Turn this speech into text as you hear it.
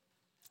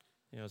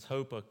Is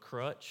hope a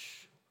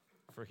crutch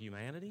for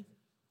humanity?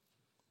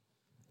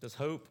 Does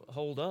hope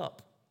hold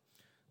up?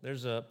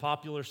 There's a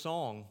popular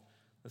song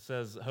that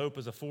says hope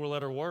is a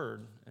 4-letter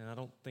word, and I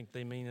don't think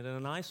they mean it in a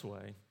nice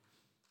way.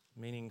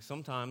 Meaning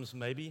sometimes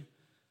maybe,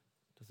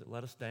 does it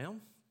let us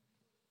down?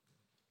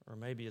 Or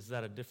maybe is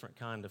that a different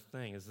kind of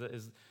thing? Is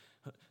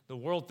the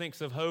world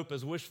thinks of hope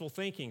as wishful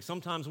thinking.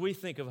 Sometimes we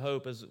think of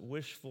hope as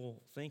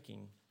wishful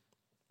thinking.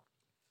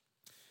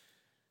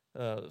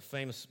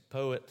 Famous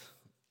poet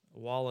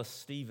Wallace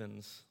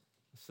Stevens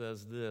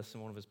says this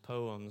in one of his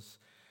poems: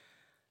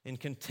 "In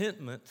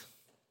contentment,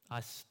 I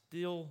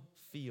still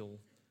feel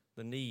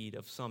the need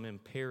of some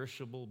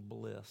imperishable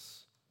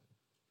bliss."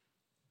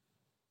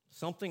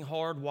 Something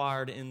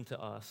hardwired into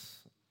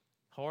us,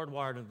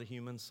 hardwired into the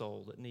human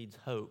soul that needs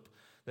hope,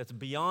 that's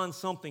beyond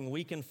something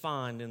we can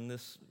find in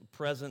this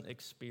present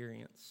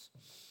experience.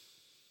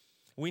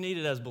 We need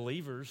it as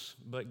believers,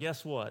 but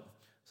guess what?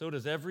 So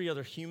does every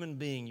other human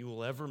being you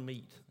will ever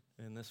meet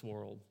in this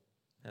world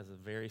has the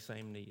very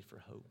same need for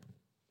hope.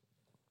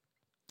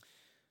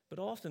 But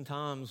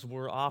oftentimes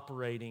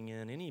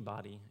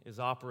anybody is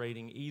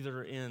operating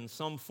either in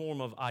some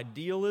form of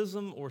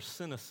idealism or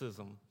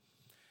cynicism,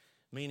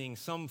 meaning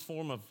some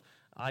form of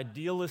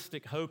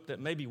idealistic hope that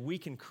maybe we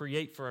can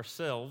create for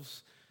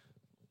ourselves,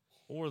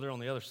 or they're on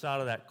the other side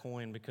of that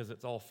coin because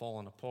it's all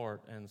fallen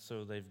apart, and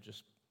so they've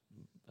just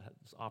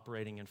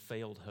operating in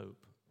failed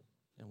hope,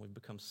 and we've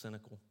become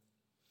cynical.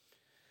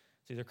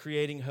 It's either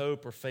creating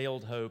hope or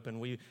failed hope, and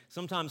we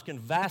sometimes can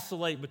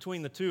vacillate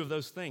between the two of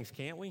those things,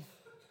 can't we?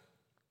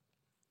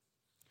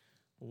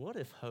 What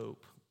if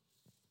hope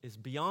is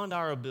beyond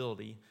our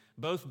ability,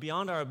 both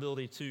beyond our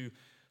ability to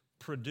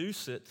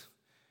produce it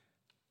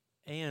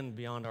and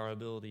beyond our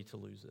ability to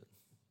lose it?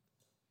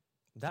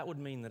 That would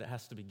mean that it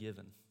has to be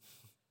given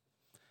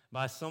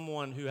by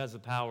someone who has the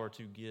power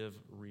to give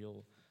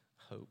real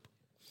hope.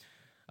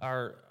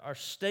 Our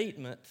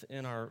statement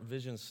in our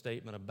vision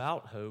statement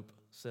about hope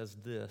says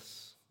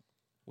this: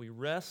 we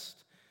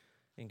rest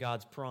in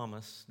God's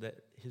promise that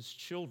His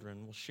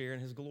children will share in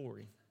His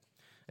glory,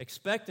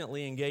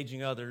 expectantly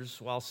engaging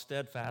others while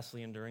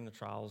steadfastly enduring the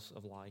trials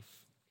of life.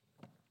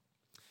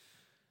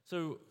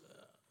 So,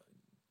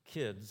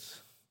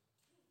 kids,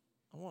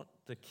 I want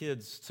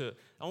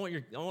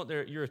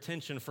your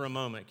attention for a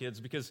moment, kids,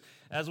 because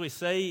as we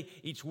say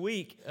each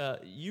week,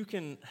 you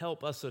can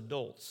help us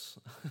adults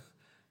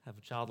have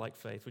a childlike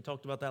faith. We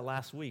talked about that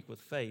last week with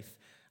faith.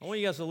 I want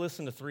you guys to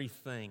listen for 3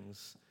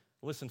 things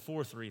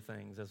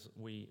as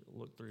we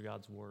look through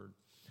God's Word.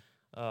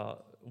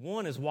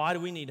 One is, why do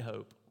we need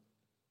hope?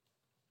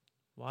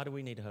 Why do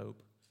we need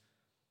hope?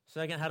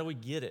 Second, how do we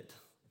get it?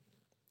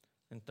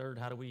 And third,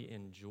 how do we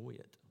enjoy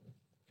it?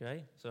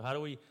 Okay? So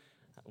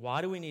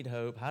why do we need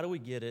hope? How do we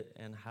get it?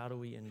 And how do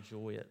we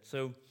enjoy it?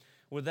 So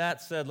with that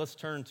said, let's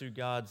turn to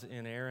God's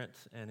inerrant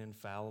and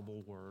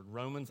infallible Word.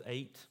 Romans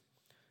 8,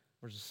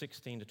 verses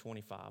 16 to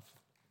 25.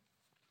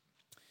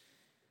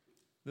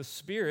 The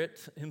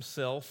Spirit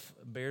Himself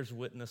bears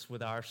witness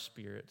with our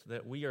spirit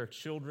that we are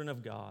children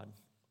of God.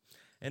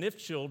 And if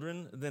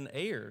children, then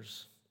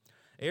heirs,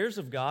 heirs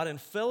of God and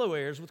fellow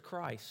heirs with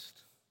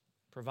Christ,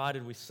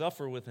 provided we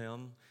suffer with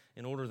Him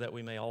in order that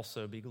we may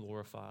also be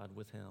glorified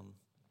with Him.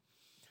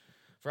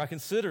 For I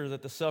consider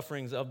that the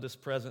sufferings of this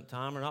present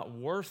time are not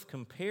worth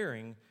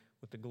comparing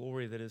with the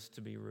glory that is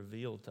to be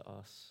revealed to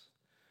us.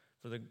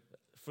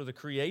 For the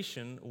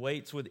creation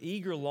waits with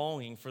eager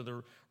longing for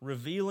the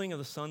revealing of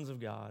the sons of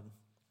God.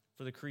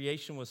 For the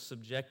creation was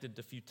subjected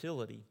to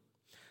futility,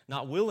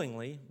 not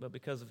willingly, but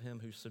because of Him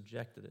who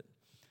subjected it,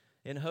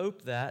 in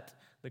hope that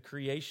the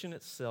creation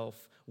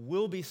itself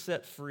will be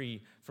set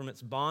free from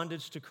its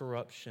bondage to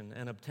corruption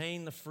and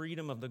obtain the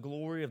freedom of the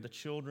glory of the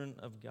children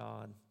of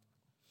God.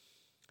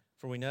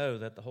 For we know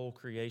that the whole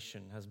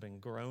creation has been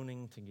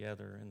groaning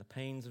together in the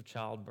pains of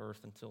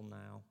childbirth until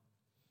now.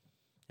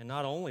 And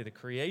not only the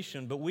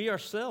creation, but we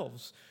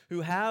ourselves,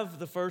 who have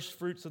the first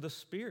fruits of the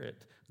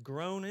Spirit,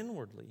 groan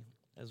inwardly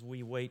as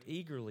we wait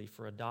eagerly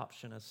for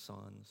adoption as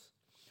sons,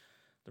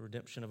 the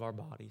redemption of our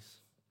bodies.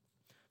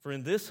 For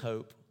in this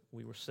hope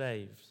we were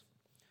saved.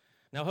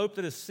 Now hope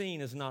that is seen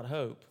is not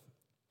hope,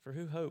 for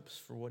who hopes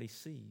for what he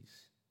sees?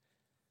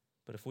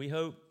 But if we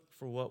hope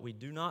for what we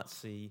do not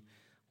see,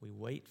 we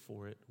wait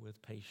for it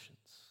with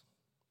patience.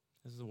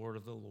 This is the word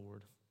of the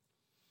Lord.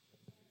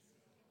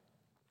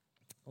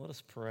 Let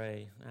us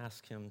pray and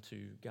ask Him to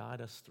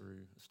guide us through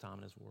this time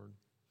in His Word.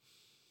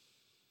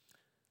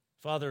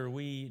 Father,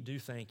 we do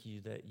thank You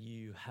that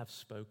You have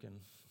spoken,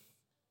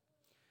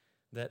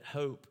 that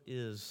hope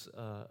is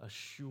a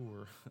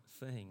sure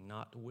thing,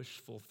 not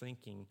wishful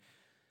thinking,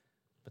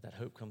 but that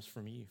hope comes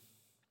from You.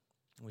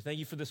 And we thank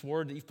You for this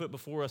word that You've put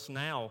before us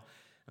now.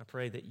 I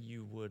pray that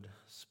You would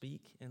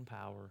speak in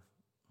power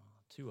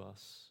to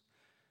us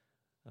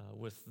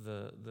with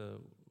the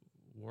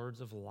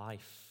words of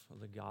life of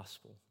the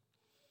gospel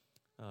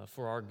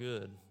for our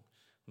good,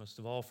 most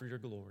of all for Your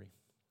glory.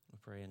 We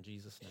pray in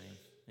Jesus'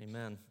 name.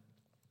 Amen.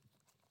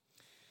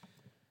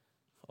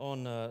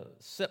 On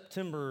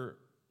September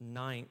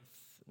 9th,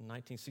 in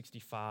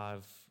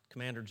 1965,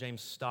 Commander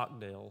James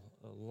Stockdale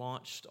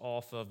launched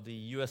off of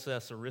the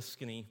USS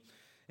Oriskany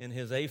in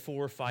his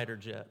A-4 fighter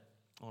jet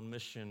on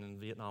mission in the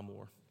Vietnam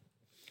War.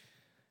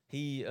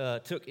 He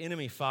took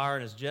enemy fire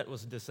and his jet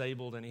was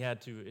disabled and he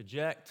had to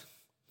eject.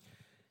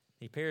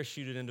 He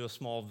parachuted into a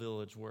small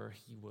village where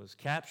he was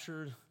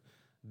captured,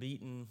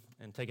 beaten,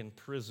 and taken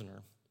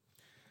prisoner.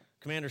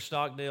 Commander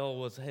Stockdale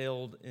was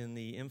held in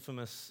the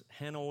infamous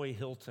Hanoi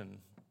Hilton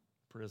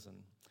prison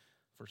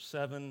for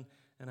 7.5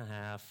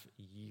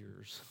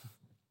 years.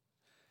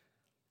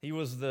 He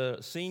was the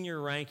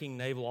senior ranking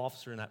naval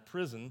officer in that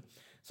prison,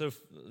 so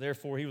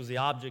therefore he was the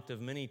object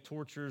of many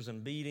tortures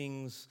and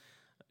beatings,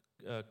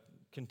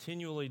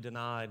 continually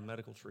denied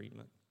medical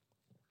treatment.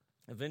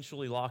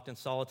 Eventually locked in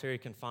solitary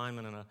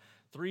confinement in a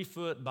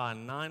 3-foot by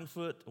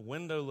 9-foot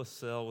windowless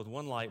cell with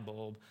one light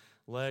bulb,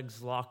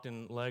 legs locked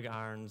in leg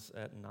irons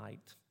at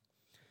night.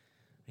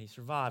 He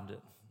survived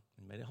it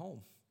and made it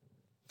home.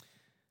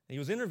 He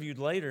was interviewed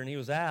later and he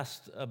was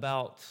asked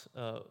about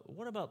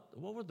what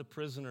were the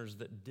prisoners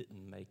that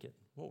didn't make it?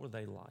 What were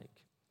they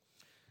like?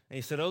 And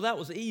he said, that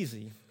was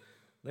easy.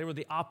 They were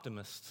the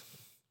optimists.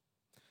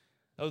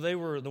 They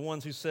were the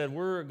ones who said,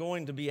 we're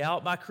going to be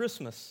out by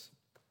Christmas.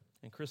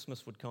 And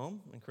Christmas would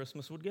come and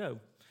Christmas would go.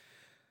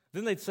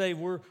 Then they'd say,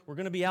 we're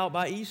going to be out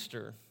by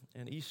Easter.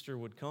 And Easter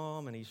would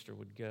come and Easter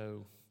would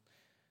go.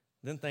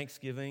 Then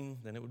Thanksgiving,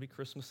 then it would be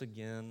Christmas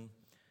again.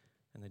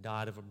 And they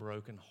died of a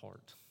broken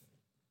heart.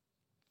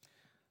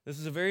 This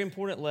is a very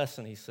important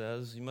lesson, he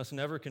says. You must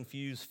never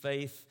confuse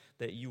faith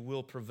that you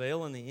will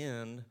prevail in the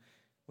end,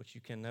 which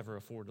you can never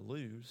afford to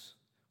lose,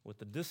 with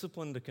the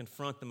discipline to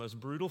confront the most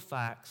brutal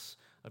facts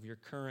of your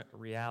current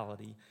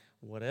reality,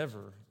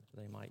 whatever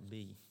they might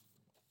be.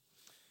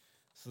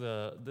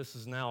 So this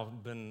has now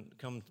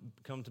come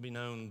to be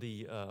known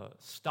the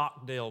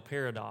Stockdale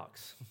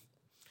paradox.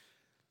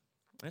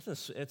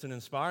 It's an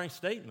inspiring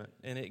statement,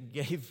 and it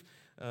gave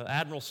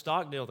Admiral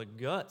Stockdale the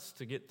guts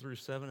to get through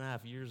 7.5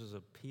 years as a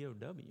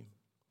POW.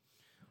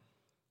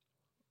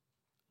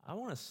 I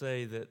want to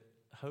say that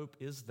hope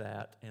is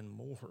that and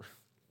more.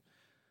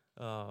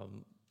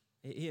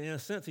 In a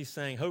sense, he's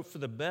saying hope for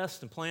the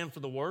best and plan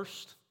for the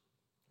worst,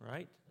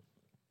 right?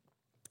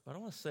 But I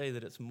want to say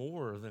that it's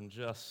more than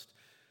just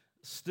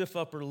stiff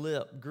upper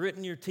lip,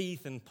 gritting your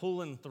teeth and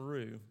pulling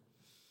through.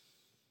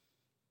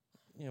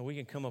 We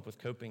can come up with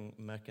coping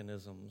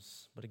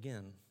mechanisms, but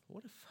again,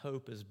 what if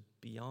hope is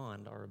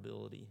beyond our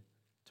ability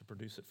to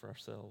produce it for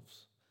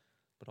ourselves,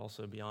 but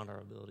also beyond our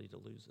ability to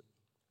lose it?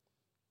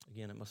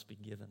 Again, it must be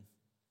given.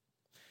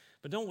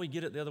 But don't we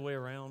get it the other way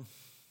around?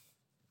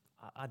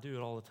 I do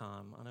it all the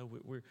time. I know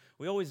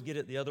we always get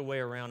it the other way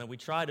around, and we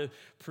try to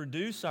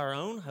produce our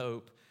own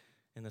hope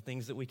in the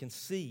things that we can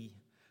see,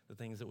 the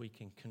things that we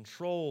can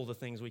control, the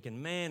things we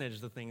can manage,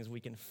 the things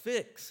we can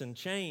fix and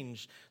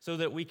change so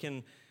that we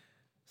can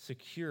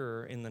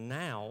secure in the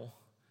now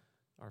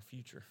our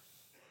future.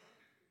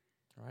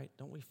 All right?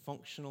 Don't we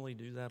functionally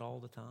do that all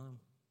the time?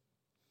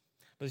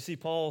 But you see,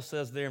 Paul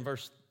says there in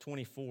verse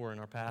 24 in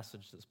our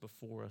passage that's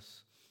before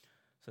us,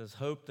 says,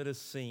 hope that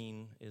is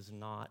seen is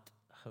not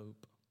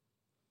hope.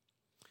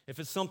 If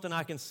it's something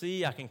I can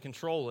see, I can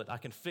control it, I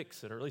can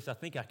fix it, or at least I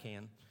think I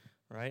can,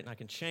 right? And I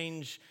can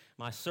change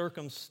my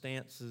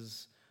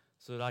circumstances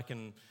so that I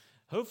can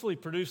hopefully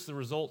produce the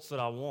results that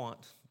I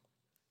want.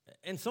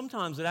 And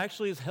sometimes it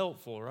actually is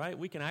helpful, right?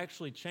 We can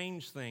actually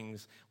change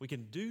things. We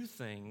can do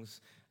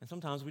things, and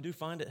sometimes we do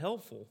find it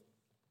helpful.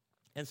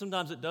 And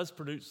sometimes it does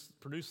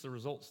produce the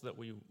results that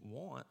we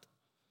want.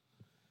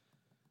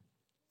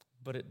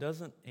 But it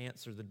doesn't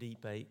answer the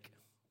deep ache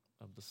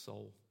of the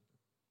soul.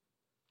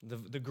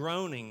 The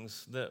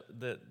groanings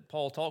that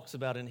Paul talks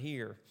about in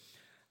here,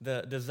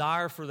 the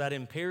desire for that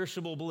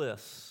imperishable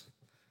bliss,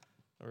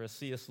 or as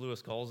C.S.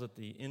 Lewis calls it,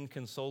 the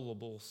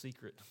inconsolable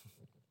secret.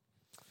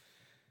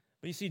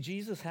 But you see,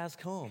 Jesus has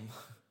come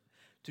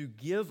to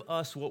give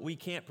us what we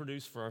can't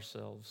produce for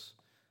ourselves,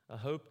 a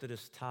hope that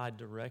is tied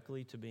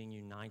directly to being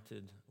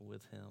united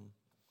with Him,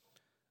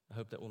 a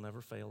hope that will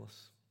never fail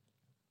us.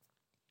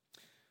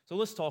 So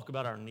let's talk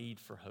about our need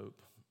for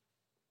hope,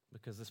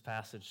 because this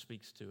passage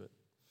speaks to it.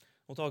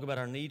 We'll talk about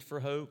our need for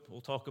hope.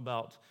 We'll talk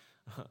about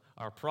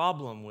our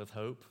problem with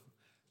hope,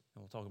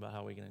 and we'll talk about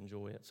how we can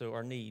enjoy it. So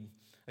our need.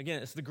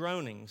 Again, it's the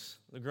groanings.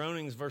 The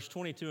groanings, verse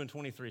 22 and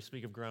 23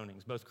 speak of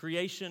groanings. Both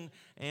creation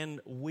and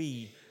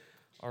we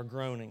are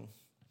groaning.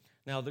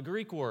 Now, the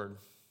Greek word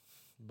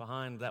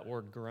behind that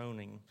word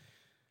groaning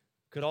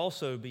could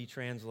also be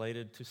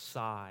translated to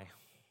sigh,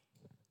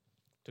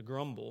 to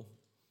grumble,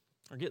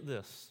 or get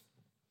this,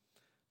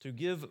 to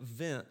give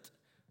vent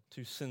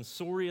to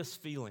censorious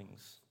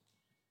feelings.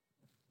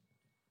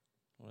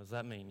 What does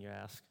that mean, you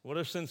ask? What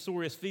are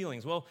censorious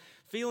feelings? Well,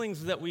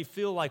 feelings that we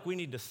feel like we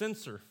need to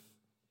censor.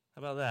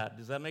 How about that?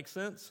 Does that make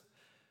sense?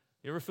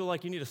 You ever feel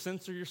like you need to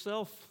censor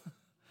yourself?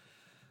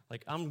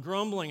 Like, I'm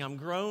grumbling, I'm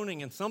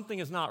groaning, and something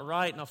is not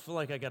right, and I feel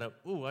like I gotta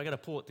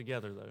pull it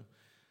together, though.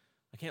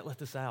 I can't let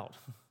this out.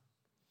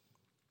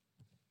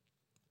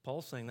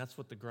 Paul's saying that's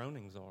what the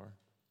groanings are.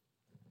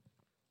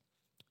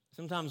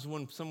 Sometimes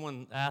when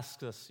someone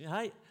asks us,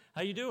 "Hey,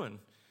 how you doing?"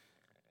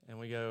 And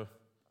we go,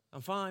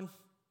 "I'm fine,"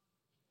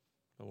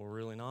 but we're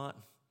really not.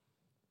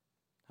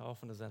 How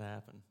often does that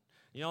happen?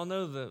 You all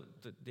know the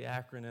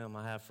acronym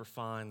I have for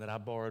FINE that I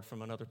borrowed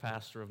from another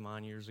pastor of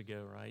mine years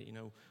ago, right? You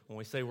know, when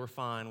we say we're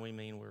fine, we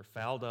mean we're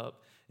fouled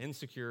up,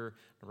 insecure,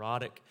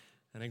 neurotic,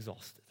 and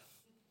exhausted.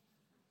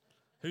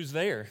 Who's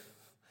there?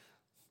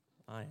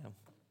 I am.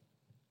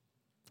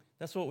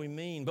 That's what we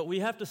mean. But we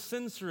have to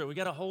censor it. We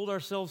got to hold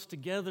ourselves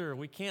together.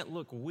 We can't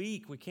look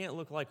weak. We can't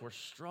look like we're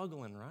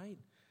struggling, right?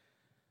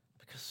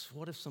 Because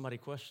what if somebody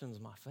questions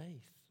my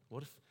faith?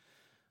 What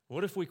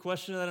if we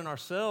question that in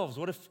ourselves?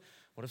 What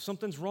if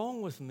something's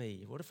wrong with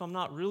me? What if I'm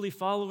not really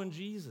following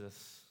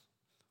Jesus?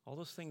 All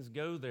those things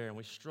go there and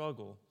we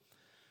struggle.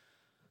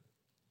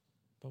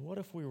 But what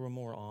if we were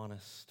more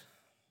honest?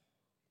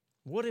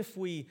 What if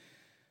we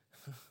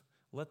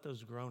let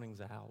those groanings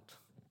out?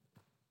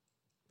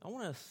 I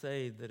want to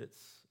say that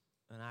it's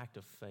an act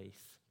of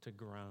faith to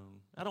groan.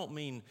 I don't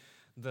mean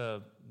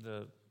the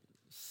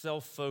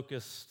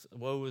self-focused,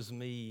 woe is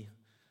me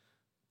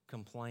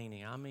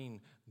complaining. I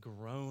mean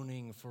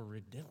groaning for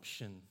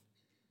redemption.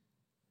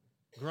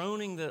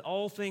 Groaning that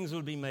all things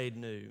would be made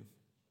new.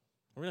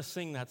 We're going to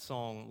sing that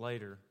song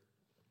later.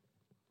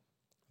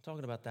 I'm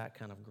talking about that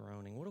kind of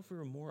groaning. What if we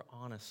were more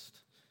honest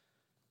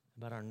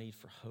about our need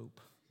for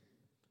hope?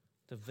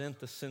 To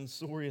vent the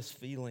censorious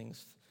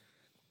feelings.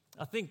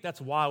 I think that's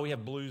why we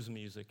have blues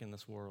music in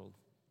this world.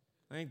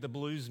 I think the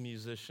blues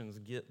musicians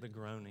get the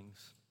groanings.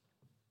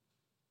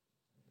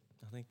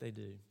 I think they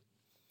do.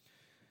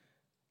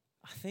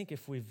 I think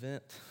if we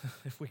vent,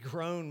 if we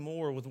groan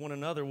more with one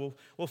another,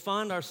 we'll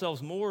find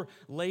ourselves more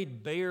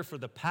laid bare for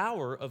the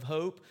power of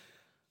hope,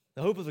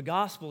 the hope of the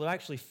gospel to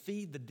actually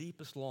feed the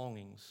deepest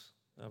longings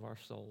of our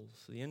souls,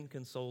 the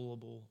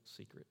inconsolable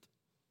secret,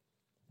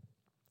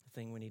 the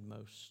thing we need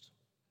most.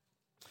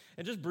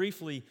 And just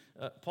briefly,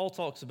 Paul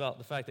talks about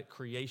the fact that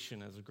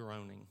creation is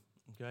groaning.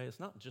 Okay, it's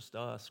not just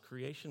us.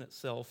 Creation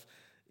itself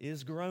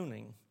is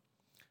groaning.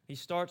 He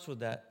starts with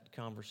that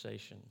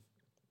conversation.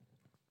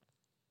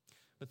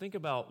 But think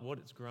about what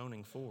it's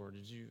groaning for.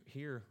 Did you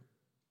hear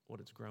what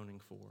it's groaning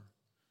for?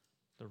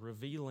 The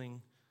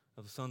revealing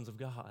of the sons of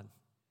God.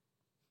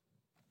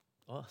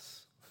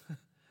 Us.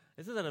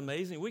 Isn't that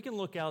amazing? We can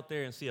look out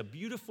there and see a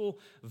beautiful,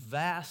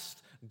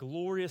 vast,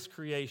 glorious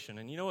creation.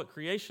 And you know what?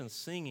 Creation's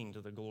singing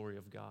to the glory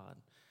of God.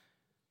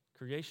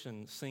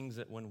 Creation sings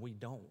it when we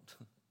don't.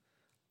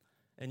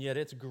 And yet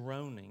it's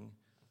groaning,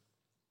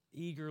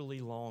 eagerly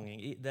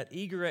longing. That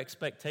eager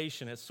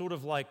expectation, it's sort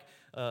of like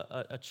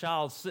a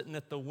child sitting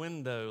at the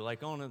window,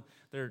 like on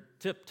their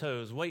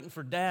tiptoes, waiting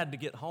for dad to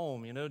get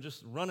home,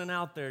 just running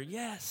out there.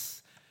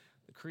 Yes!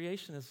 The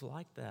creation is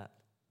like that,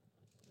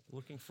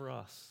 looking for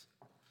us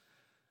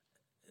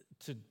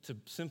to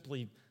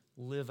simply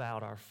live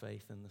out our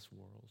faith in this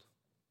world.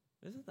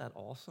 Isn't that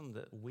awesome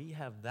that we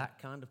have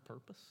that kind of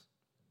purpose?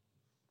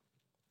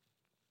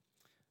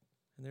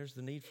 And there's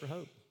the need for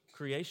hope.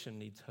 Creation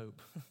needs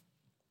hope.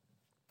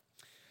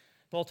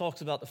 Paul talks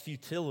about the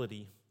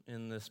futility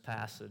in this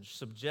passage.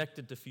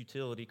 Subjected to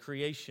futility.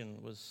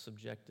 Creation was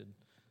subjected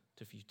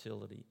to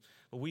futility.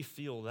 But we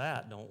feel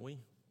that, don't we?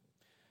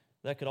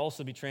 That could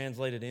also be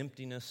translated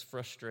emptiness,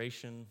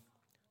 frustration,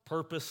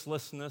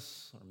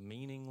 purposelessness, or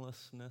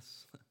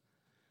meaninglessness.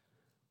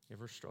 You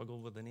ever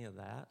struggled with any of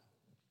that?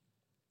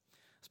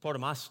 It's part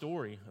of my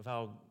story of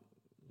how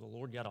the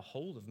Lord got a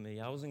hold of me.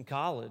 I was in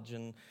college,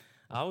 and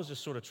I was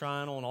just sort of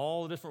trying on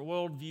all the different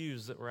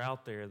worldviews that were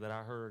out there that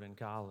I heard in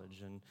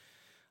college. And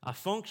I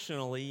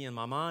functionally, in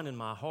my mind and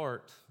my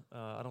heart,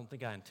 I don't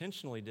think I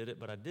intentionally did it,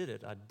 but I did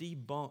it. I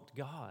debunked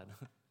God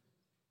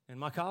in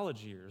my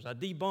college years. I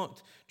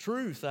debunked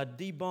truth. I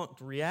debunked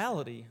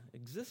reality,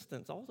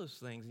 existence, all those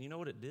things. And you know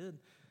what it did?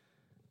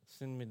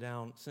 Sent me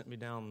down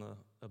the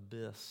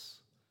abyss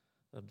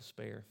of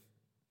despair.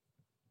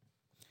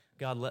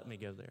 God let me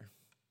go there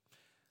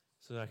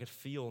so that I could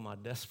feel my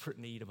desperate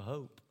need of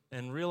hope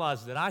and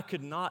realize that I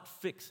could not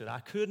fix it. I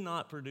could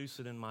not produce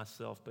it in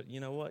myself. But you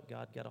know what?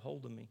 God got a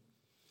hold of me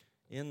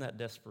in that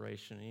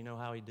desperation. And you know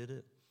how he did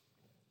it?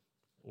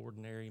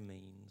 Ordinary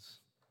means.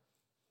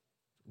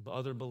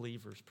 Other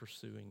believers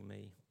pursuing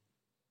me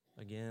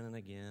again and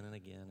again and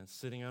again, and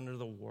sitting under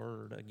the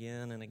word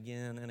again and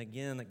again and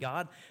again, that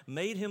God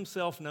made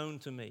himself known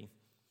to me.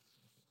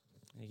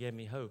 And he gave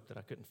me hope that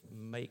I couldn't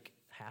make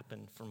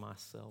happen for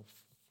myself.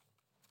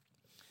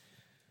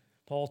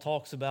 Paul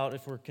talks about,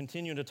 if we're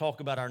continuing to talk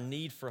about our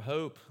need for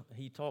hope,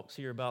 he talks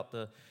here about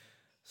the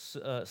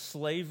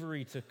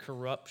slavery to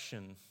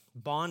corruption.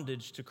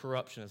 Bondage to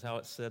corruption is how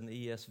it's said in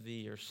the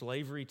ESV, or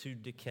slavery to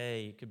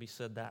decay. It could be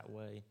said that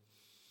way.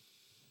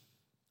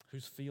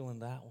 Who's feeling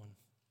that one?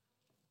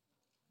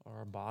 Are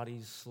our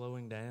bodies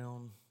slowing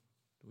down?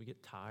 Do we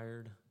get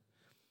tired?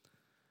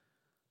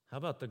 How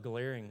about the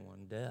glaring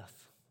one,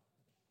 death?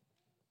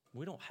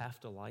 We don't have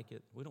to like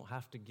it. We don't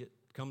have to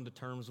come to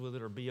terms with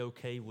it or be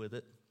okay with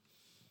it.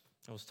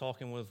 I was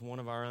talking with one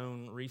of our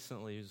own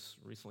recently, who's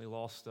recently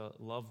lost a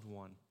loved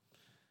one.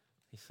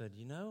 He said,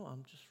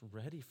 I'm just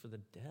ready for the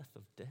death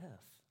of death.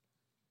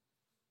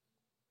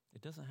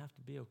 it doesn't have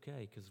to be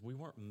okay because we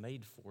weren't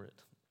made for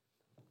it.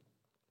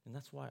 And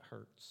that's why it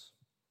hurts.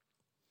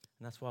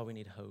 And that's why we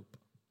need hope.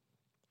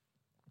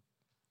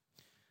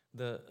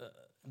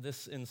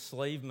 This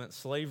enslavement,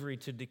 slavery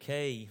to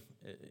decay,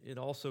 it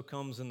also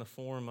comes in the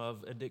form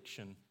of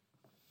addiction.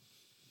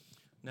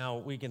 Now,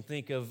 we can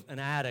think of an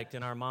addict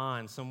in our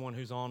mind, someone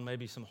who's on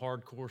maybe some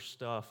hardcore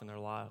stuff and their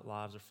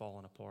lives are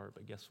falling apart.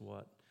 But guess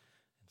what?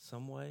 In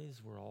some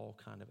ways, we're all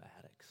kind of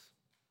addicts.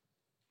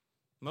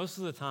 Most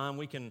of the time,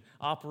 we can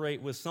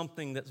operate with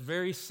something that's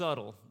very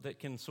subtle that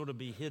can sort of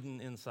be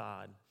hidden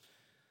inside.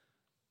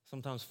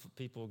 Sometimes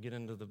people get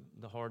into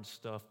the hard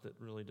stuff that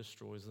really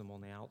destroys them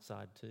on the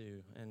outside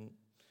too. And,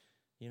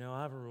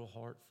 I have a real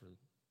heart for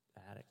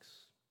addicts.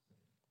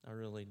 I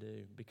really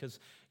do. Because,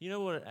 you know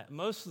what,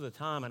 most of the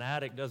time an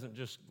addict doesn't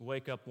just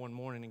wake up one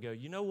morning and go,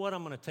 you know what,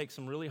 I'm going to take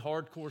some really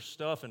hardcore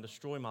stuff and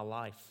destroy my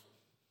life.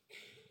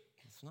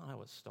 It's not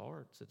how it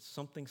starts. It's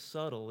something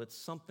subtle. It's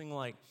something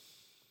like,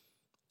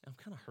 I'm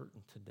kind of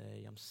hurting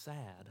today. I'm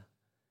sad.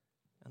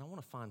 And I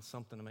want to find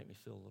something to make me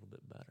feel a little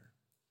bit better.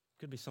 It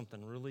could be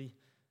something really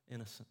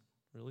innocent,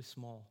 really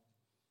small.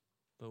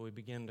 But we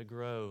begin to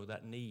grow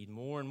that need,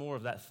 more and more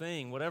of that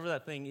thing, whatever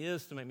that thing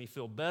is, to make me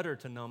feel better,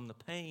 to numb the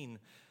pain.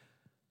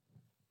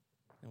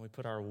 And we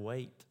put our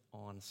weight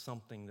on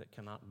something that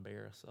cannot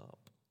bear us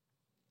up.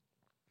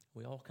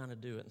 We all kind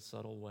of do it in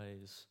subtle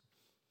ways.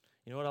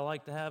 You know what I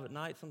like to have at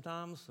night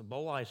sometimes? A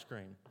bowl of ice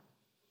cream.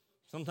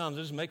 Sometimes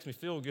it just makes me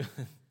feel good.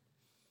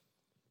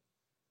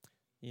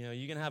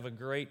 You can have a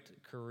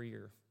great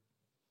career.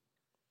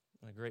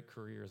 And a great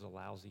career is a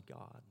lousy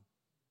God.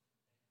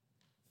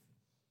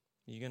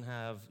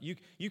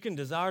 You can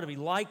desire to be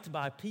liked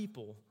by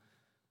people.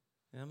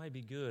 That may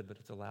be good, but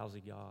it's a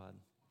lousy God.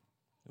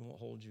 It won't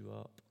hold you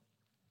up.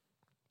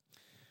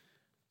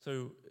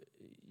 So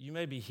you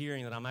may be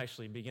hearing that I'm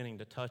actually beginning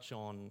to touch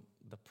on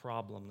the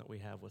problem that we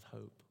have with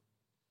hope.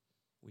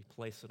 We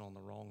place it on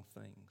the wrong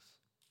things.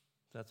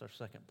 That's our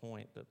second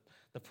point.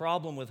 The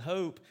problem with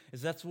hope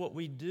is that's what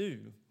we do.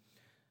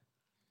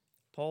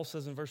 Paul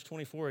says in verse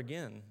 24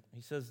 again,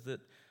 he says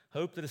that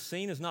hope that is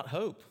seen is not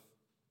hope.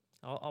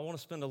 I want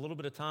to spend a little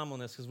bit of time on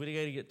this because we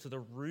got to get to the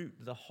root,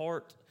 the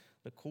heart,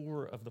 the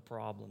core of the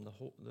problem,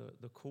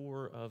 the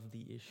core of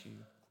the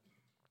issue.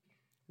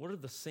 What are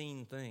the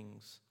seen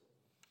things?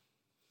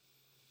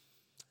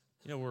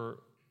 We're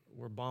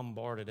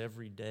bombarded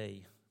every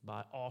day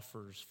by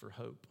offers for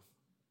hope.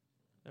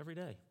 Every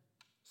day.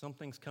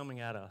 Something's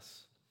coming at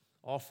us,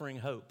 offering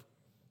hope.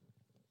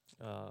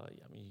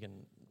 You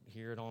can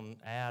hear it on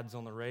ads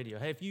on the radio.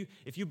 Hey,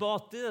 if you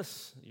bought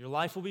this, your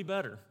life will be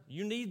better.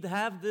 You need to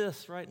have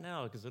this right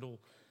now because it'll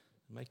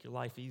make your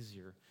life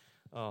easier.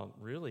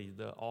 Really,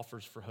 the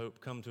offers for hope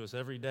come to us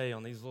every day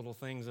on these little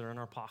things that are in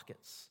our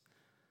pockets.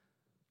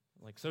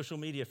 Like social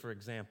media, for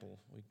example.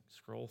 We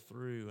scroll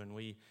through and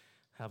we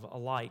have a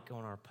like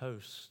on our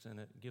post, and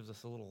it gives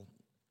us a little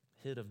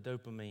hit of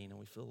dopamine, and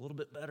we feel a little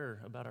bit better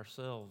about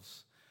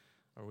ourselves.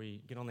 Or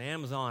we get on the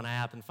Amazon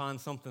app and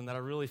find something that I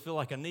really feel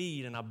like I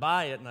need, and I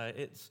buy it, and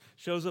it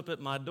shows up at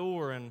my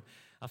door, and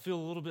I feel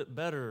a little bit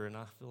better, and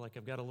I feel like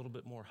I've got a little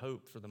bit more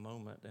hope for the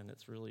moment, and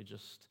it's really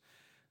just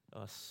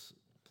us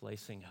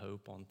placing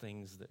hope on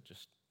things that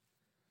just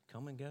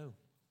come and go.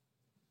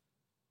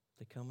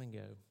 They come and go.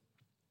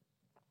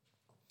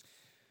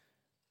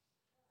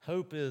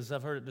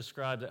 I've heard it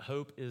described that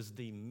hope is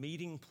the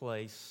meeting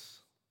place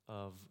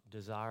of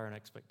desire and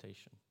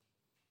expectation.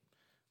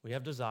 We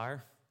have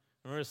desire.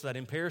 Remember, it's that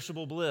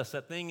imperishable bliss,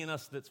 that thing in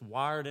us that's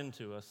wired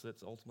into us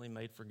that's ultimately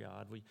made for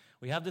God.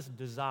 We have this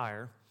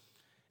desire,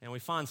 and we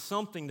find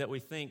something that we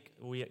think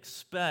we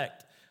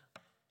expect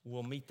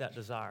will meet that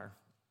desire.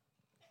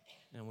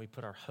 And we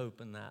put our hope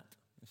in that.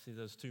 You see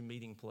those two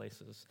meeting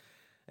places.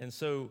 And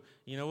so,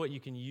 you know what? You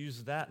can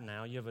use that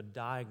now. You have a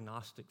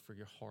diagnostic for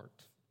your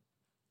heart.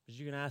 Because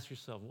you can ask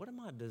yourself, what am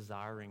I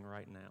desiring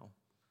right now?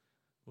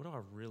 What do I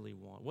really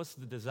want? What's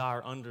the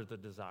desire under the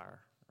desire?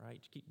 Right?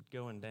 You keep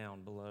going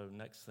down below,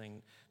 next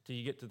thing, till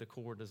you get to the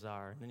core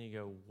desire. And then you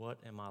go, what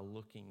am I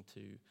looking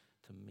to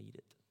meet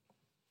it?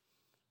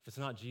 If it's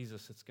not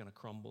Jesus, it's going to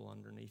crumble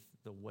underneath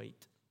the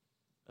weight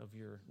of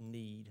your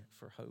need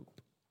for hope.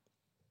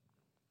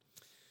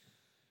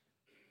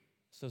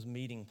 It's those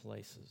meeting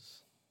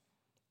places.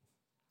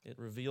 It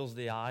reveals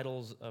the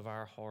idols of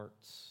our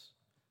hearts.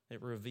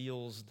 It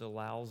reveals the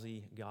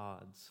lousy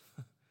gods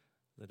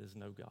that is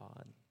no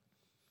God.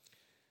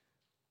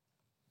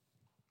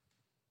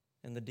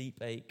 And the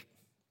deep ache,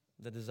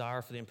 the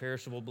desire for the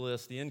imperishable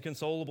bliss, the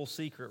inconsolable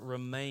secret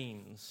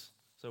remains.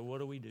 So what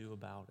do we do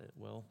about it?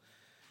 Well,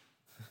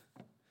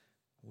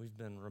 we've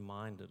been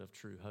reminded of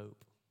true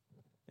hope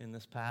in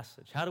this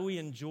passage. How do we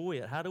enjoy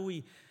it? How do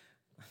we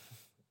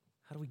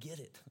get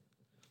it?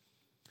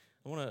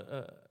 I want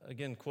to,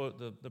 again, quote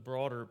the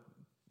broader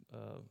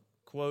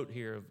quote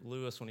here of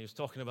Lewis when he was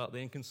talking about the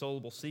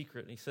inconsolable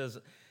secret. He says,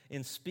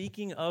 in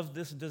speaking of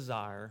this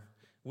desire,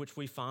 which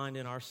we find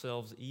in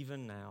ourselves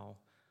even now,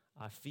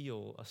 I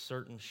feel a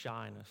certain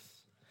shyness.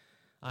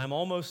 I'm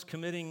almost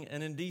committing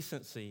an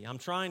indecency. I'm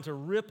trying to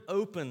rip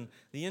open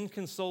the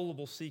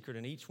inconsolable secret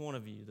in each one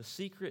of you, the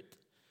secret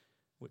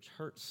which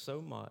hurts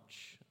so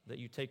much that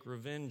you take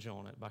revenge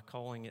on it by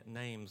calling it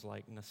names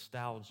like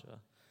nostalgia,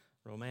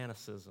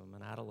 romanticism,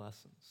 and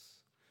adolescence.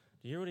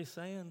 Do you hear what he's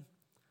saying?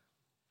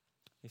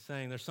 He's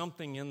saying there's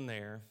something in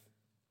there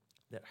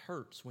that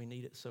hurts. We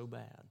need it so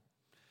bad.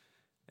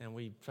 And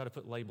we try to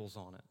put labels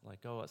on it, like,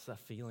 oh, it's that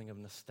feeling of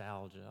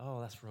nostalgia. Oh,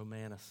 that's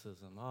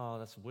romanticism. Oh,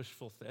 that's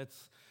wishful.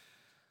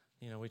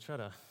 We try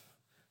to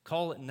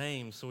call it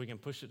names so we can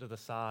push it to the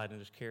side and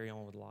just carry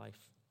on with life.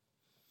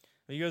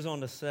 He goes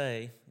on to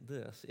say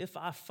this: if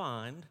I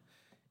find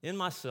in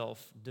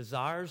myself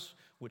desires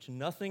which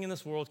nothing in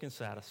this world can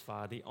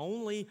satisfy, the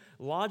only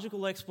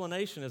logical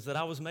explanation is that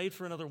I was made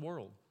for another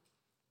world.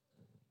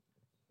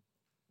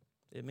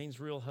 It means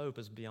real hope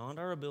is beyond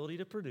our ability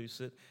to produce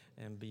it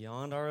and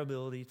beyond our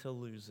ability to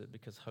lose it,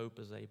 because hope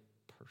is a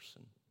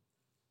person,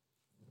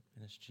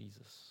 and it's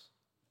Jesus.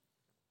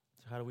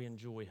 So how do we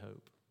enjoy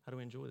hope? How do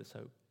we enjoy this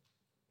hope?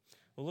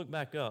 Well, look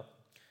back up.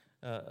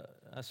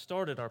 I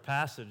started our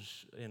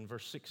passage in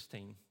verse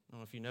 16. I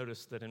don't know if you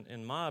noticed that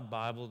in my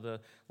Bible,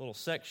 the little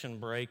section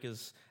break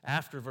is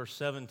after verse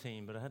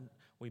 17, but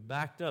we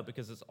backed up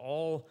because it's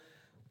all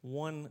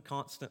one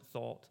constant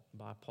thought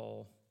by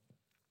Paul.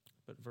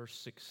 But verse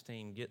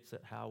 16 gets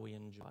at how we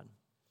enjoy God.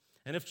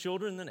 And if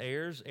children, then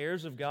heirs,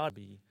 heirs of God,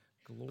 be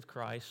glory with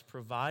Christ,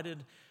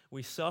 provided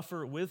we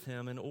suffer with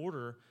him in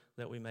order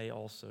that we may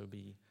also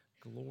be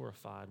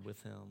glorified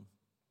with him.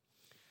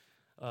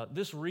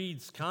 This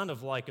reads kind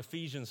of like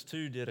Ephesians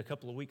 2 did a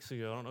couple of weeks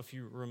ago. I don't know if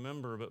you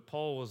remember, but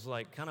Paul was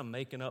like kind of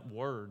making up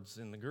words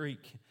in the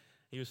Greek.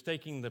 He was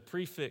taking the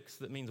prefix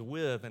that means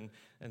with and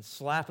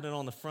slapping it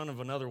on the front of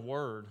another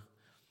word,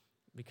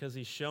 because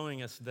he's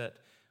showing us that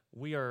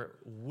we are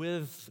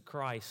with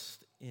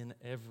Christ in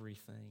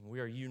everything. We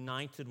are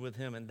united with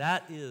him, and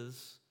that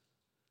is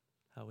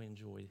how we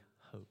enjoy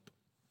hope.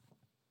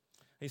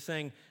 He's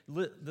saying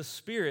the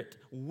Spirit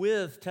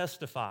with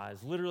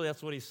testifies. Literally,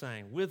 that's what he's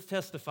saying. With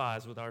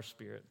testifies with our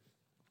spirit.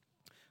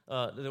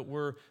 That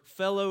we're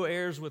fellow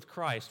heirs with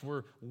Christ.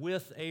 We're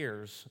with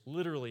heirs.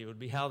 Literally, it would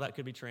be how that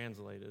could be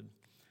translated.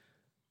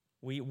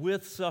 We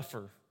with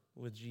suffer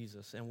with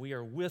Jesus, and we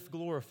are with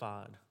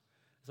glorified.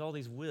 There's all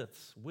these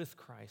withs, with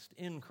Christ,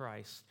 in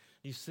Christ.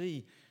 You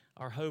see,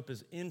 our hope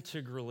is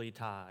integrally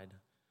tied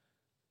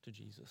to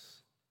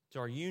Jesus, to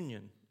our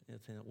union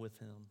with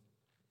him.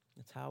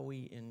 It's how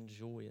we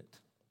enjoy it.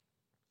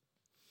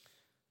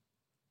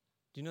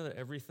 Do you know that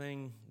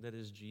everything that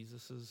is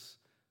Jesus's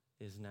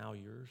is now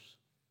yours?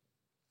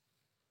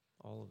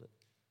 All of it.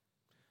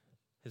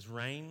 His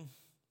reign,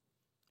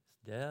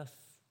 his death,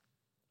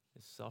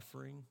 his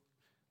suffering,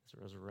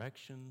 his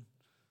resurrection,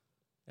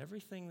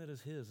 everything that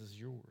is his is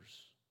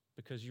yours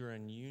because you're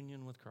in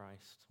union with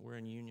Christ. We're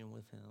in union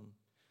with him.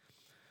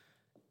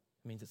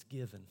 It means it's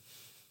given,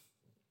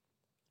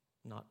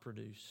 not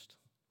produced.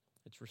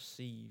 It's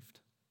received.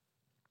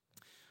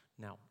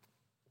 Now,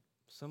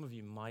 some of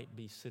you might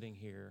be sitting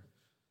here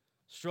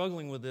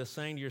struggling with this,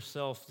 saying to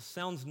yourself, "This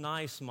sounds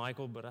nice,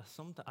 Michael, but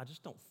I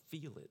just don't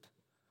feel it.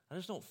 I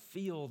just don't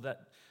feel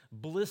that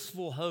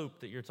blissful hope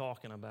that you're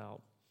talking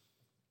about."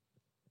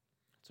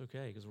 It's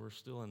okay, because we're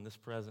still in this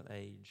present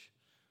age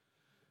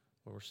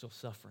where we're still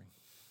suffering.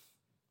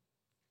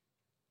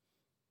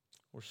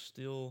 We're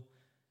still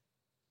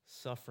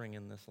suffering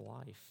in this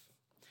life.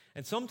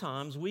 And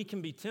sometimes we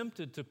can be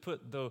tempted to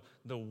put the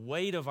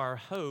weight of our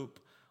hope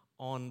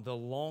on the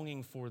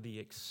longing for the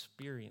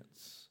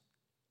experience,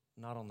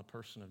 not on the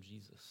person of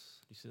Jesus.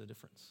 Do you see the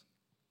difference?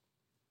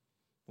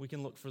 We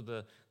can look for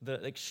the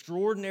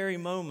extraordinary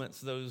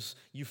moments, those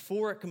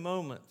euphoric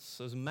moments,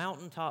 those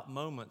mountaintop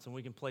moments, and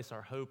we can place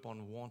our hope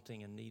on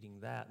wanting and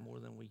needing that more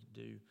than we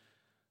do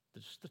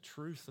just the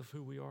truth of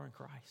who we are in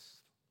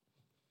Christ,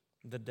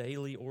 the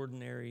daily,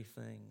 ordinary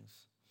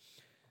things.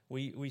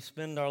 We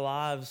spend our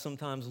lives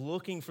sometimes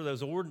looking for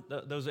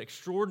those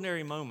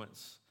extraordinary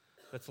moments.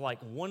 That's like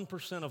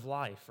 1% of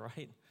life,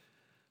 right?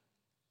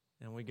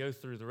 And we go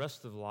through the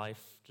rest of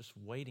life just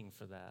waiting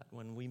for that.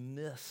 When we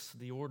miss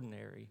the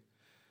ordinary,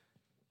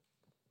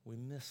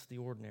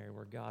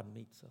 where God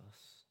meets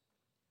us.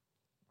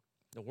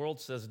 The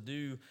world says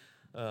do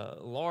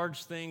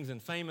large things in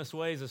famous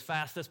ways as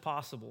fast as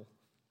possible.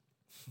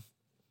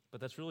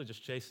 But that's really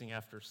just chasing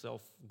after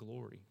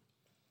self-glory.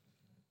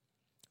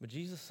 But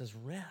Jesus says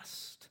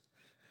rest.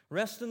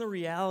 Rest in the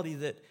reality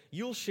that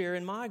you'll share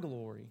in my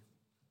glory.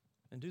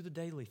 And do the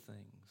daily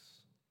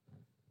things.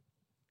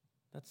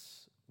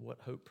 That's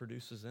what hope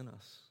produces in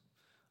us,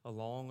 a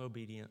long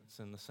obedience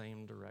in the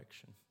same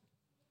direction.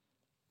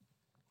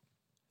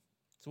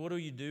 So what do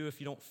you do if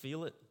you don't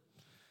feel it?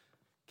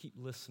 Keep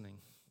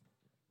listening.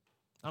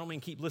 I don't mean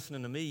keep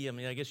listening to me.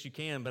 I guess you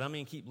can, but I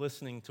mean keep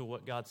listening to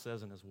what God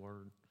says in his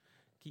word.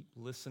 Keep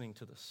listening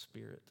to the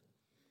Spirit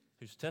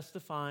who's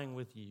testifying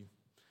with you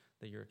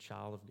that you're a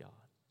child of God,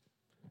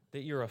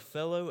 that you're a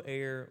fellow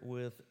heir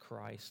with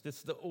Christ.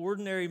 It's the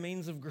ordinary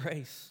means of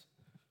grace.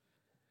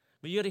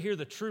 But you got to hear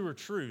the truer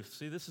truth.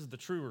 See, this is the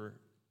truer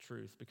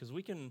truth, because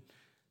we can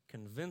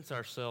convince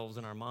ourselves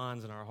in our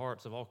minds and our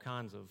hearts of all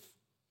kinds of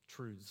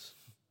truths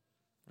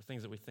or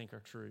things that we think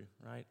are true,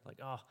 right? Like,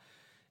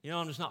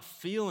 I'm just not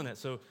feeling it,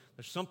 so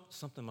there's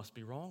something must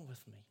be wrong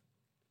with me.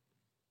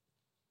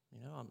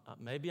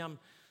 Maybe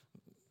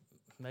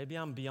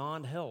I'm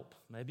beyond help.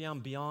 Maybe I'm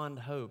beyond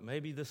hope.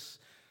 Maybe the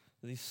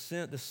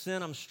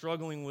sin I'm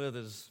struggling with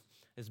is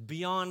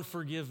beyond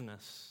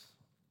forgiveness.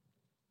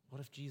 What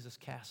if Jesus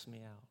casts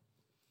me out?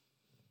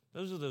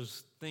 Those are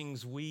those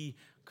things we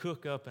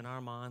cook up in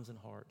our minds and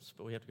hearts,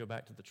 but we have to go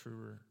back to the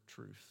truer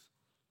truth.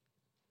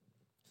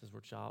 It says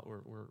we're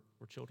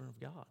children of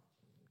God.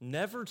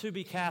 Never to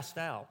be cast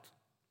out,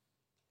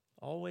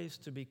 always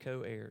to be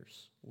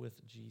co-heirs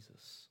with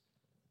Jesus.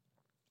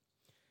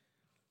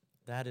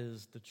 That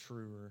is the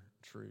truer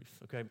truth.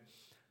 Okay,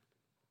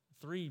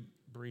 3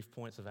 brief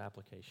points of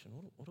application.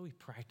 What do we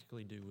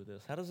practically do with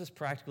this? How does this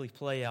practically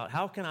play out?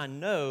 How can I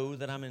know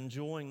that I'm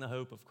enjoying the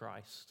hope of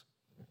Christ?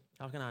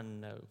 How can I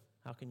know?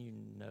 How can you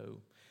know?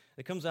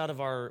 It comes out of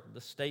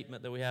the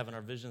statement that we have in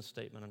our vision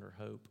statement under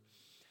hope.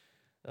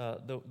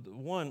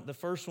 The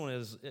first one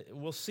is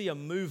we'll see a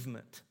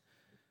movement,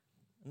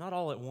 not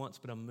all at once,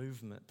 but a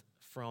movement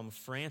from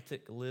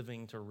frantic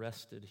living to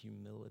rested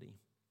humility.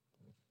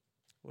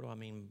 What do I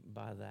mean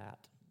by that?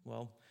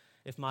 Well,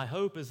 if my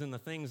hope is in the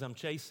things I'm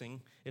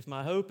chasing, if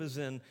my hope is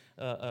in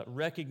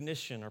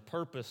recognition or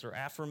purpose or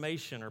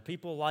affirmation or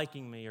people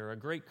liking me or a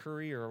great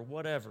career or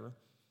whatever,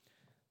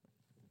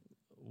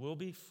 we'll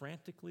be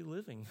frantically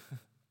living.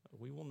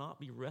 We will not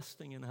be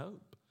resting in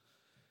hope.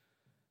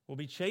 We'll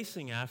be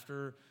chasing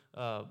after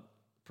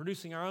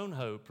producing our own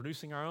hope,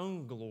 producing our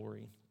own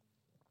glory.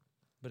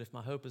 But if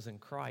my hope is in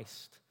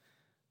Christ,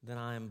 then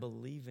I am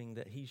believing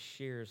that He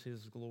shares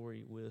His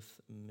glory with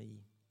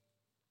me.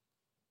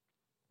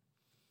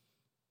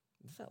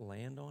 Does that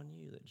land on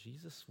you, that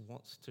Jesus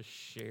wants to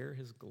share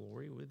His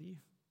glory with you?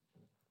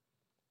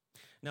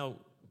 Now,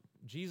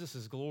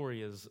 Jesus'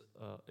 glory is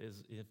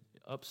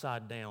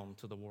upside down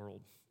to the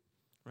world,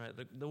 right?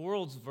 The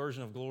world's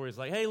version of glory is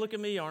like, hey, look at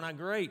me, aren't I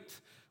great?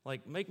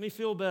 Like, make me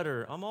feel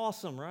better. I'm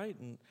awesome, right?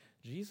 And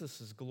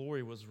Jesus'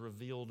 glory was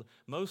revealed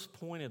most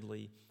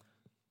pointedly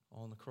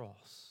on the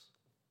cross.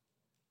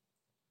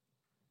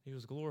 He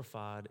was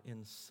glorified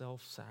in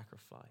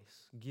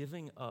self-sacrifice,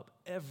 giving up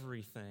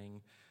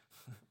everything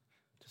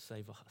to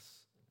save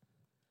us.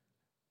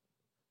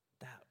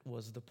 That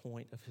was the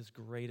point of His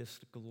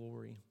greatest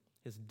glory,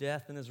 His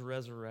death and His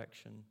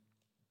resurrection.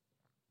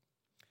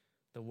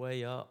 The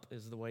way up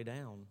is the way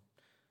down.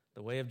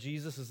 The way of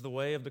Jesus is the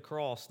way of the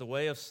cross. The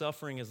way of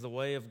suffering is the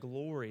way of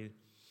glory.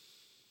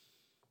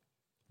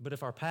 But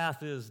if our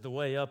path is the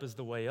way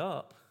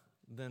up,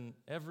 then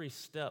every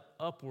step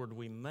upward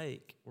we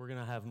make, we're going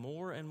to have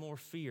more and more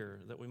fear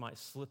that we might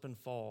slip and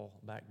fall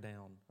back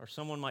down. Or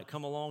someone might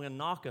come along and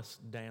knock us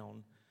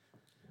down,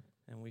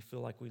 and we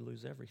feel like we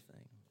lose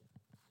everything.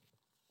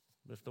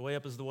 But if the way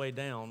up is the way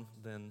down,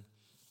 then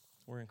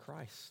we're in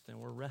Christ, and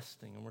we're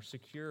resting, and we're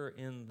secure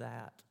in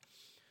that.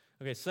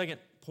 Okay, second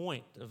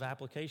point of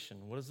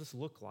application. What does this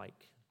look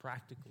like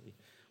practically?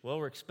 Well,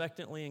 we're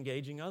expectantly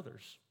engaging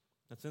others.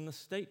 That's in the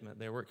statement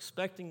there. We're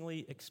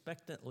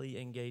expectantly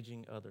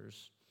engaging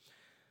others.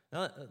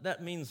 Now,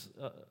 that means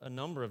a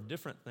number of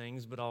different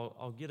things, but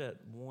I'll get at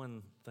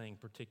one thing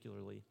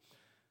particularly.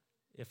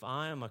 If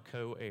I am a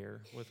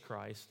co-heir with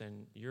Christ,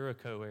 and you're a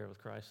co-heir with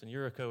Christ, and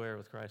you're a co-heir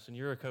with Christ, and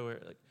you're a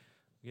co-heir,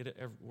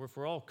 if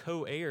we're all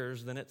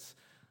co-heirs, then it's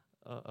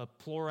a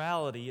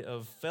plurality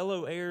of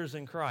fellow heirs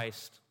in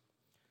Christ,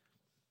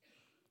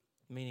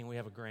 meaning we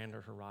have a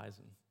grander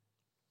horizon.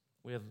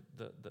 We have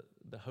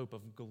the hope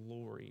of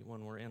glory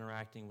when we're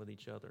interacting with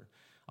each other.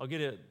 I'll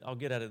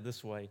get at it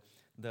this way.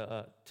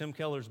 Tim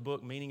Keller's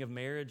book, Meaning of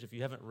Marriage, if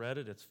you haven't read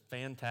it, it's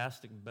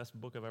fantastic. Best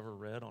book I've ever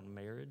read on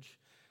marriage.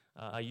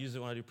 I use it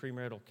when I do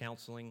premarital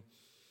counseling.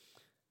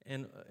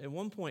 And at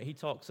one point, he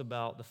talks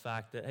about the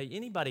fact that, hey,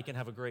 anybody can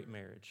have a great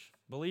marriage.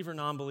 Believer,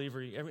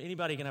 non-believer,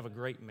 anybody can have a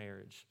great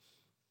marriage.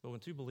 But when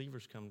two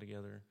believers come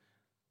together,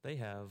 they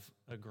have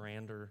a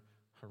grander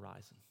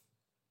horizon,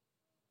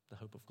 the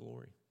hope of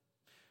glory.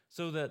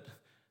 So that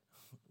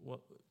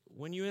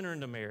when you enter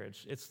into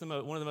marriage, it's one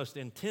of the most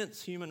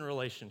intense human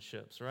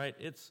relationships, right?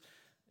 It's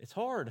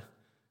hard,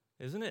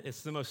 isn't it?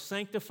 It's the most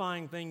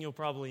sanctifying thing you'll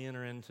probably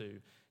enter into.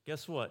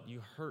 Guess what?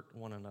 You hurt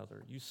one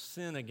another. You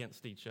sin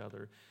against each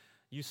other.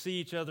 You see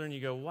each other and you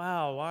go,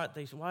 wow, why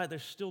are they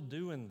still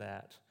doing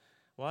that?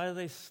 Why do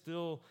they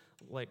still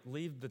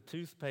leave the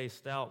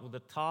toothpaste out with the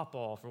top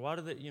off? Or why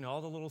do they, all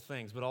the little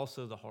things, but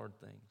also the hard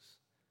things,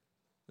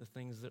 the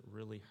things that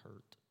really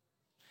hurt.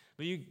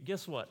 But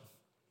guess what?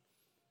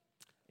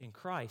 In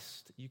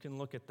Christ, you can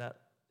look at that,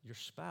 your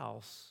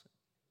spouse,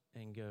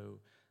 and go,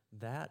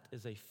 that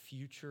is a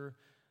future,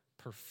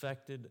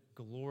 perfected,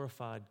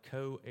 glorified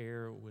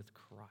co-heir with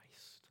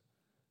Christ.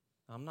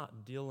 I'm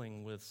not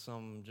dealing with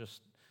some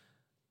just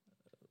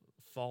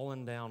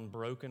fallen down,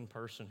 broken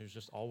person who's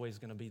just always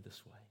going to be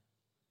this way.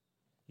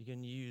 You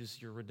can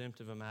use your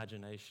redemptive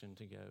imagination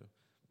to go,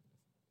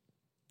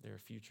 they're a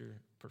future,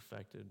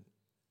 perfected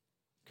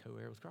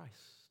co-heir with Christ.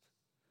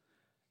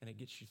 and it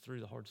gets you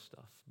through the hard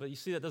stuff. But you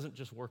see, that doesn't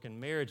just work in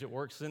marriage. It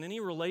works in any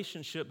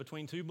relationship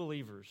between two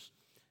believers,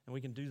 and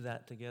we can do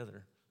that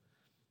together.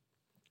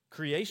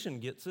 Creation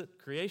gets it.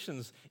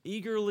 Creation's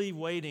eagerly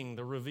waiting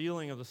the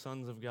revealing of the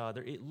sons of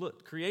God.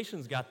 Look,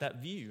 creation's got that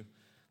view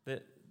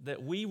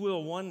that we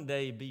will one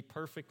day be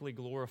perfectly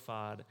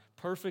glorified,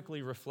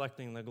 perfectly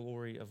reflecting the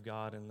glory of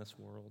God in this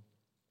world.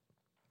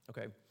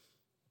 Okay,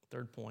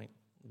 third point,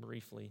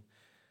 briefly.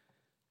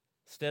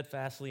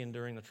 Steadfastly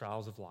enduring the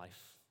trials of life.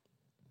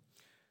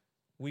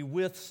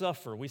 We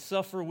suffer. We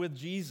suffer with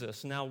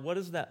Jesus. Now, what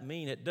does that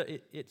mean?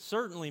 It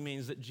certainly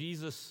means that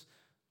Jesus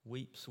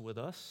weeps with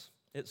us.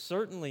 It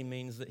certainly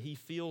means that he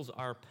feels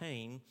our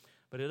pain,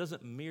 but it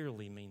doesn't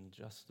merely mean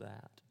just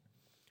that.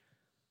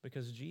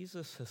 Because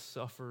Jesus has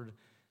suffered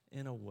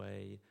in a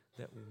way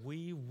that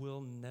we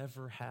will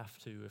never have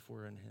to if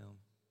we're in him.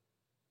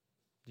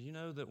 Do you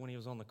know that when he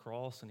was on the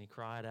cross and he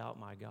cried out,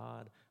 my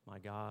God,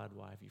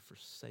 why have you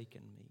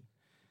forsaken me?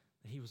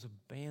 That he was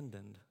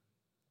abandoned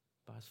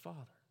by his Father.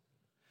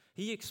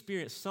 He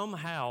experienced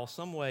somehow,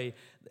 some way,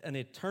 an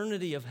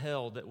eternity of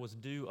hell that was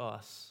due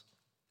us.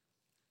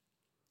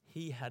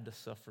 He had to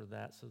suffer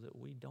that so that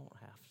we don't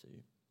have to.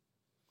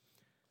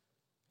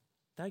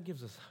 That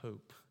gives us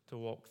hope to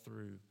walk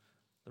through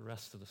the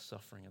rest of the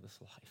suffering of this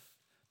life.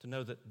 To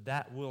know that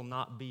that will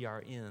not be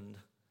our end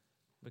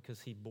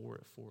because he bore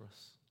it for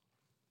us.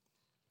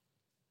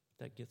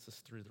 That gets us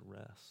through the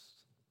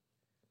rest.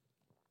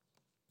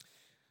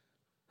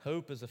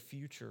 Hope is a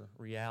future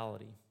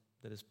reality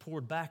that is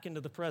poured back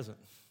into the present.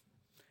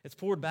 It's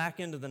poured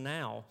back into the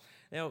now.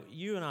 Now,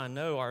 you and I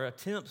know our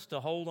attempts to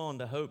hold on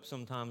to hope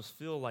sometimes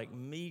feel like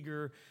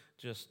meager,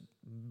 just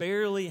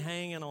barely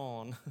hanging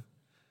on,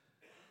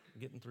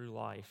 getting through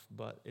life,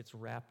 but it's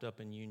wrapped up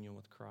in union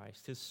with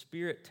Christ. His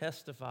Spirit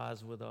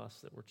testifies with us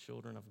that we're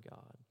children of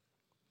God.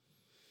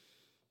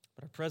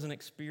 But our present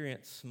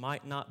experience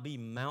might not be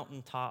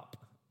mountaintop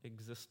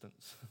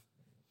existence.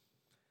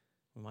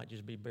 We might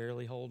just be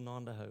barely holding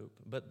on to hope.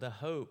 But the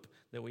hope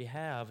that we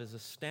have is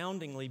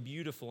astoundingly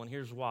beautiful, and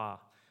here's why.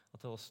 I'll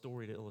tell a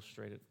story to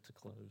illustrate it to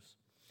close.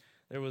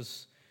 There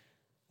was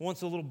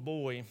once a little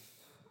boy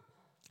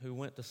who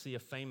went to see a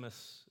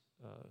famous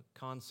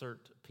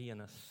concert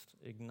pianist,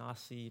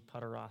 Ignacy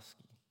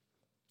Paderewski,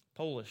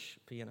 Polish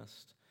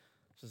pianist.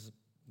 This is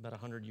about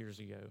 100 years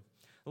ago.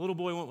 The little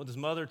boy went with his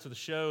mother to the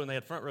show, and they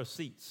had front row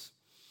seats.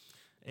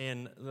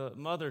 And the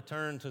mother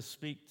turned to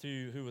speak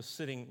to who was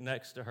sitting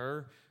next to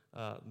her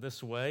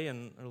this way,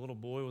 and her little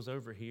boy was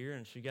over here,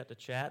 and she got to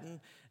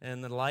chatting,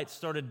 and the lights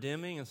started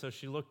dimming, and so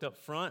she looked up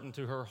front, and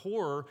to her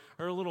horror,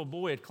 her little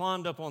boy had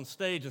climbed up on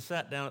stage and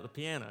sat down at the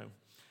piano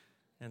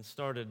and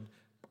started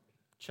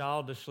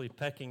childishly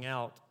pecking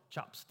out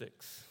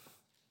chopsticks.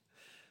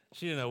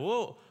 She didn't know,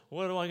 whoa,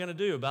 what am I going to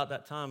do? About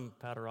that time,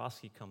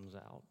 Paderewski comes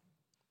out,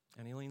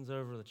 and he leans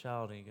over the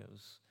child, and he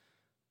goes,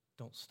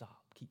 don't stop,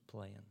 keep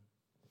playing.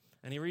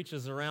 And he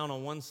reaches around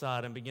on one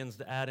side and begins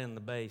to add in the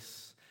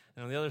bass.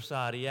 And on the other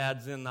side, he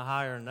adds in the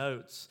higher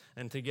notes.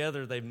 And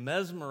together, they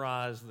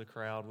mesmerize the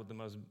crowd with the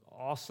most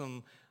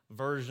awesome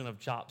version of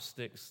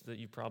chopsticks that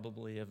you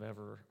probably have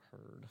ever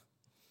heard.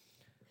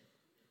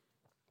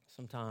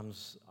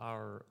 Sometimes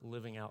our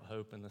living out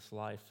hope in this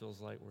life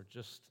feels like we're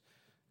just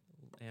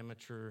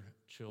amateur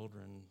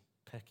children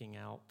pecking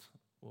out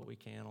what we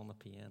can on the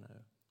piano.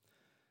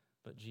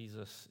 But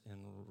Jesus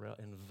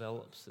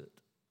envelops it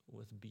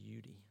with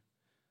beauty,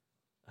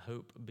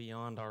 hope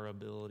beyond our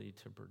ability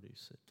to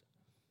produce it.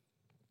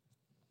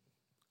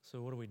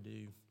 So what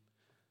do?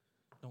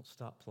 Don't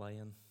stop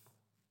playing.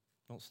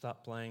 Don't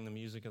stop playing the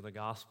music of the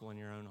gospel in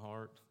your own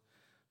heart.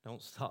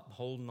 Don't stop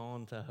holding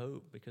on to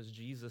hope, because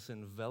Jesus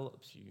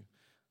envelops you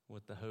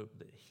with the hope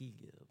that he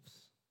gives.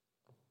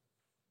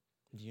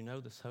 Do you know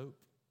this hope?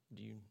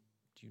 Do you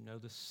know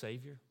this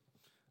Savior?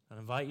 I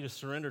invite you to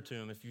surrender to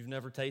him if you've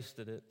never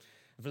tasted it.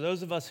 And for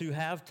those of us who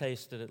have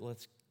tasted it,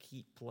 let's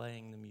keep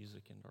playing the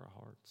music into our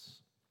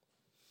hearts.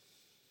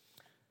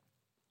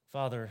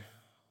 Father,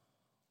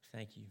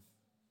 thank you.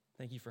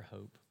 Thank you for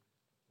hope.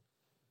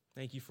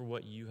 Thank you for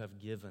what you have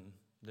given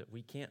that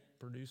we can't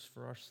produce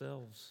for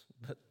ourselves,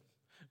 but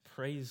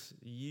praise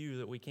you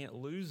that we can't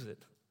lose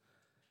it.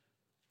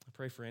 I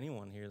pray for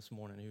anyone here this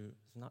morning who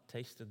has not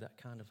tasted that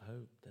kind of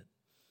hope, that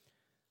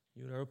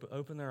you would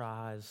open their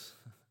eyes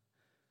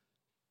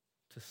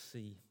to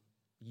see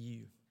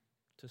you,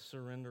 to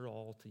surrender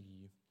all to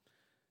you,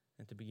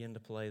 and to begin to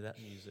play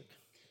that music.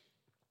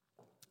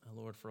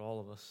 Lord, for all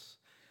of us,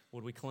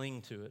 would we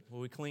cling to it?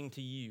 Would we cling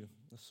to you,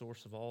 the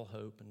source of all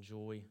hope and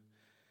joy?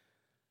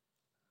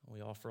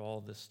 We offer all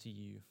of this to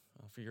you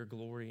for your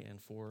glory and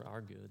for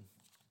our good.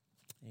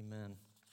 Amen.